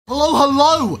Hello,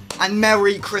 hello, and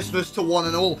Merry Christmas to one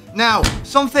and all. Now,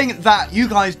 something that you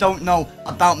guys don't know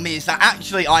about me is that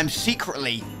actually I'm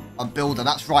secretly a builder.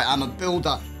 That's right, I'm a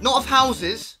builder. Not of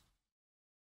houses,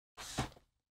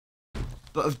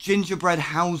 but of gingerbread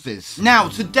houses. Now,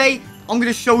 today, I'm going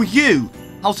to show you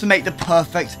how to make the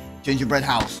perfect gingerbread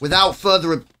house. Without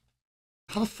further ado,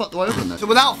 how the fuck do I open this? So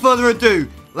without further ado,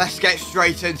 let's get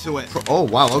straight into it. Oh,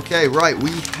 wow, okay, right,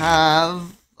 we have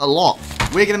a lot.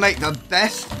 We're going to make the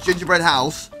best gingerbread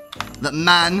house that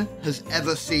man has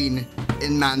ever seen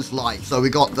in man's life. So we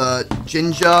got the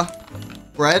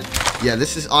gingerbread. Yeah,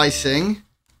 this is icing,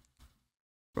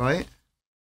 right?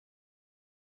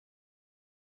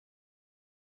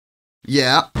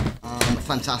 Yeah,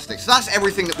 fantastic. So that's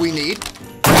everything that we need.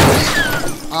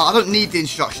 I don't need the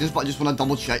instructions, but I just want to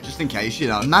double check just in case, you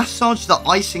know. Massage the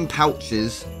icing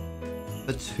pouches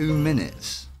for 2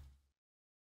 minutes.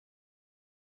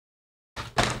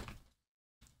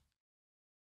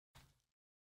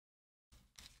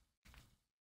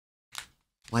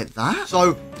 Like that?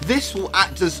 So this will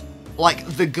act as like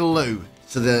the glue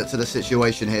to the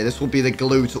situation here. This will be the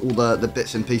glue to all the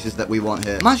bits and pieces that we want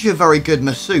here. I'm actually a very good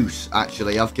masseuse,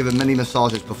 actually. I've given many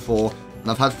massages before, and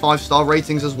I've had 5-star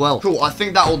ratings as well. Cool, I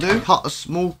think that'll do. Cut a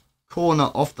small corner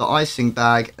off the icing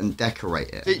bag and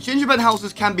decorate it. See, gingerbread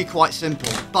houses can be quite simple,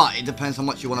 but it depends how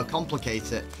much you want to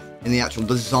complicate it in the actual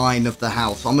design of the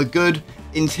house. I'm a good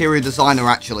interior designer,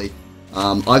 actually.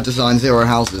 I've designed 0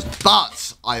 houses,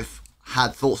 but I've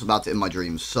had thoughts about it in my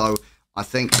dreams, so I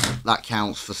think that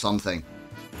counts for something.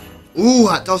 Ooh,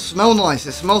 that does smell nice.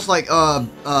 It smells like that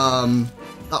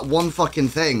one fucking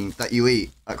thing that you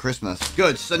eat at Christmas.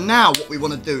 Good. So now what we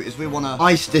want to do is we want to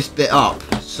ice this bit up.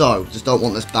 So just don't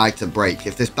want this bag to break.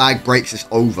 If this bag breaks, it's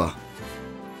over.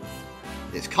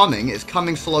 It's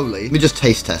coming slowly. Let me just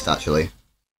taste test, actually.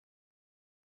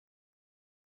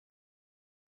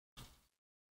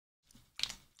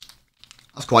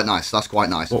 That's quite nice. That's quite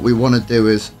nice. What we want to do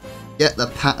is get the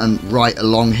pattern right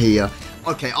along here.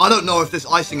 Okay, I don't know if this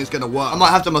icing is going to work. I might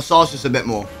have to massage this a bit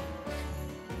more.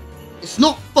 It's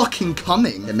not fucking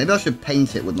coming. Yeah, maybe I should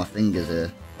paint it with my fingers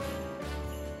here.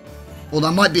 Well,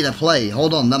 that might be the play.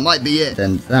 Hold on, that might be it.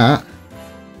 Then that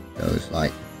goes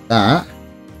like that.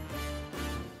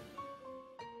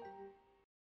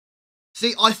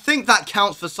 See, I think that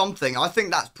counts for something. I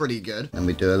think that's pretty good. And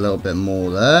we do a little bit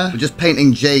more there. We're just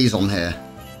painting J's on here,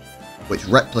 which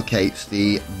replicates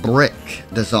the brick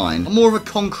design. I'm more of a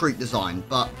concrete design,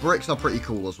 but bricks are pretty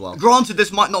cool as well. Granted,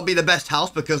 this might not be the best house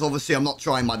because obviously I'm not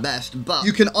trying my best, but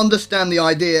you can understand the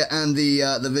idea and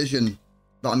the vision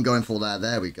that I'm going for there.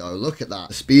 There we go. Look at that.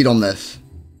 The speed on this.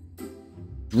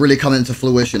 It's really coming into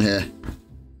fruition here.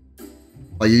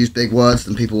 If I use big words,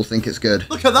 then people will think it's good.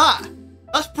 Look at that.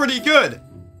 That's pretty good.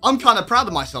 I'm kind of proud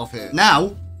of myself here.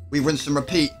 Now, we rinse and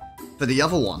repeat for the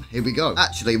other one. Here we go.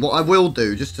 Actually, what I will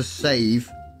do, just to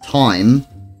save time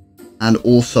and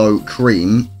also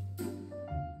cream,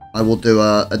 I will do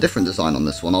a different design on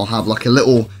this one. I'll have like a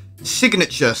little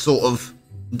signature sort of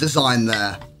design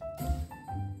there.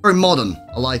 Very modern.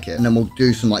 I like it. And then we'll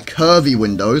do some like curvy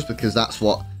windows because that's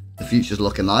what the future's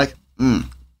looking like.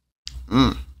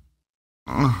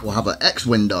 We'll have an X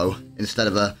window instead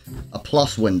of a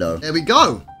plus window. There we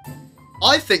go.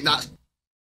 I think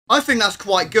that's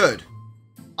quite good.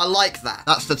 I like that.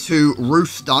 That's the 2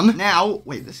 roofs done. Now,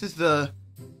 wait, this is the...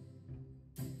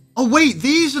 Oh, wait,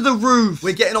 these are the roofs.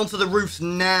 We're getting onto the roofs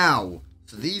now.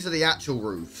 So these are the actual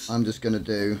roofs. I'm just going to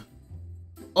do...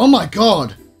 Oh, my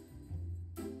God.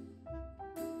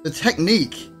 The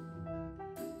technique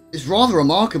is rather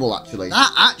remarkable, actually.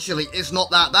 That actually is not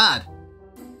that bad.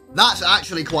 That's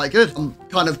actually quite good. I'm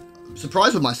kind of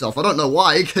surprised with myself. I don't know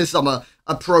why, because I'm a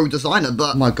pro designer,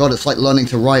 but... Oh, my God, it's like learning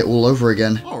to write all over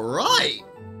again. All right.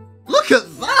 Look at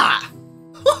that!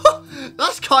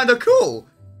 That's kind of cool.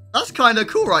 That's kind of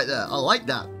cool right there. I like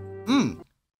that.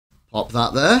 Pop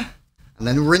that there. And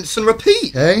then rinse and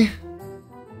repeat. Okay.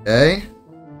 Okay.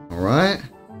 Alright.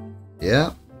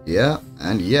 Yeah. Yeah.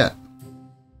 And yeah.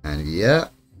 And yeah.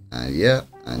 And yeah.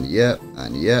 And yeah.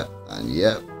 And yeah. And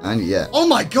yeah. And yeah. Oh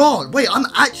my God. Wait, I'm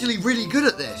actually really good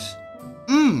at this.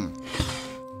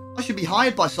 I should be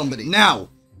hired by somebody. Now,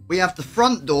 we have the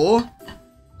front door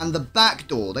and the back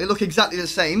door. They look exactly the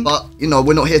same, but, you know,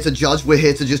 we're not here to judge. We're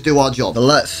here to just do our job. So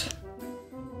let's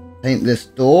paint this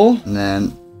door, and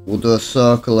then we'll do a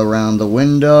circle around the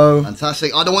window.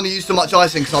 Fantastic. I don't want to use too much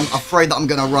icing because I'm afraid that I'm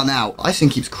going to run out. Icing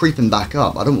keeps creeping back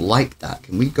up. I don't like that.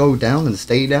 Can we go down and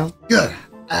stay down? Good.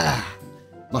 My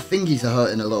fingies are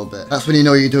hurting a little bit. That's when you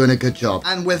know you're doing a good job.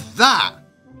 And with that,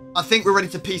 I think we're ready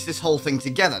to piece this whole thing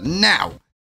together. Now.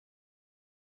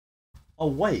 Oh,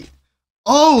 wait.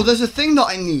 Oh, there's a thing that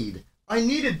I need. I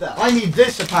needed that. I need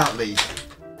this, apparently.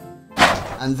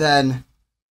 And then...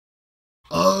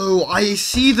 Oh, I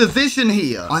see the vision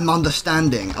here. I'm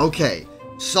understanding. Okay,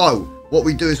 so what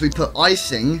we do is we put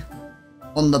icing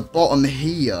on the bottom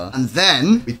here. And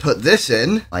then we put this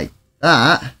in like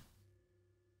that.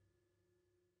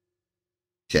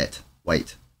 Shit.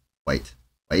 Wait.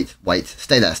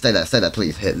 Stay there,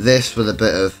 please. Hit this with a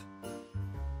bit of...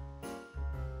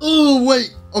 Oh,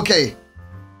 wait. Okay.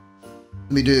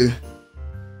 Let me do...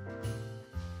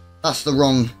 That's the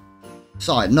wrong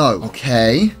side. No.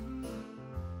 Okay.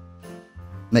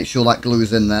 Make sure that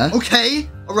glue's in there. Okay.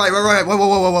 All right.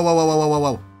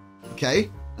 Whoa. Okay.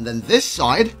 And then this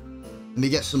side, let me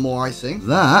get some more icing.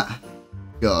 That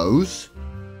goes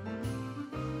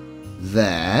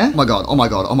there. Oh my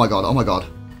god.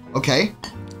 Okay.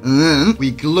 And then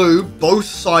we glue both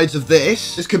sides of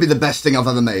this. This could be the best thing I've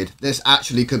ever made. This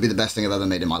actually could be the best thing I've ever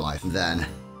made in my life. And then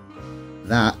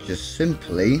that just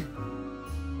simply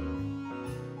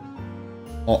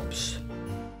pops.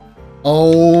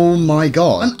 Oh my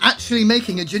god. I'm actually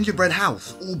making a gingerbread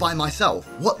house all by myself.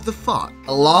 What the fuck?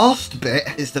 The last bit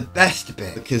is the best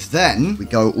bit, because then we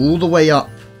go all the way up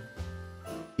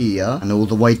here and all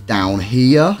the way down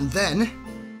here. And then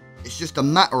it's just a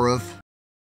matter of...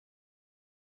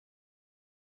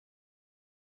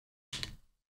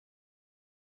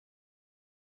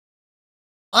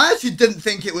 I actually didn't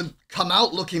think it would come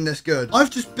out looking this good. I've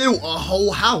just built a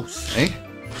whole house. Okay.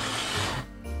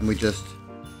 And we just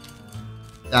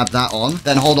dab that on.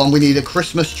 Then hold on, we need a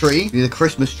Christmas tree. We need a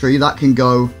Christmas tree that can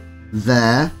go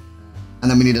there. And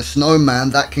then we need a snowman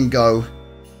that can go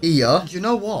here. And you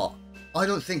know what? I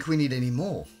don't think we need any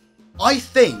more. I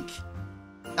think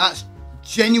that's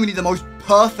genuinely the most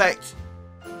perfect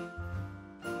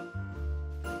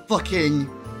fucking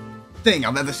thing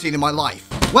I've ever seen in my life.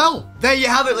 Well, there you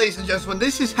have it, ladies and gentlemen.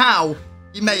 This is how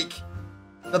you make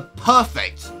the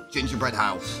perfect gingerbread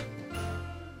house.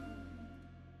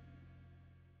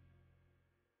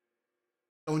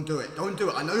 Don't do it. Don't do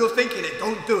it. I know you're thinking it.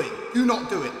 Don't do it. Do not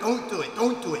do it. Don't do it.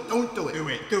 Don't do it. Don't do it. Do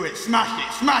it. Do it. Smash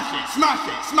it. Smash it. Smash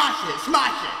it. Smash it.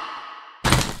 Smash it.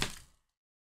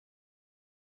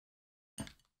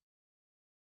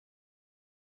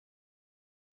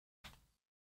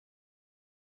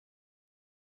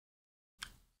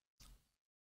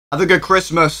 Have a good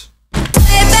Christmas.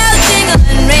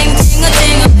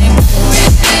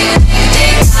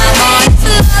 I'm on, it's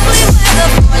lovely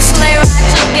weather for a sleigh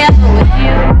ride together with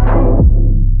you.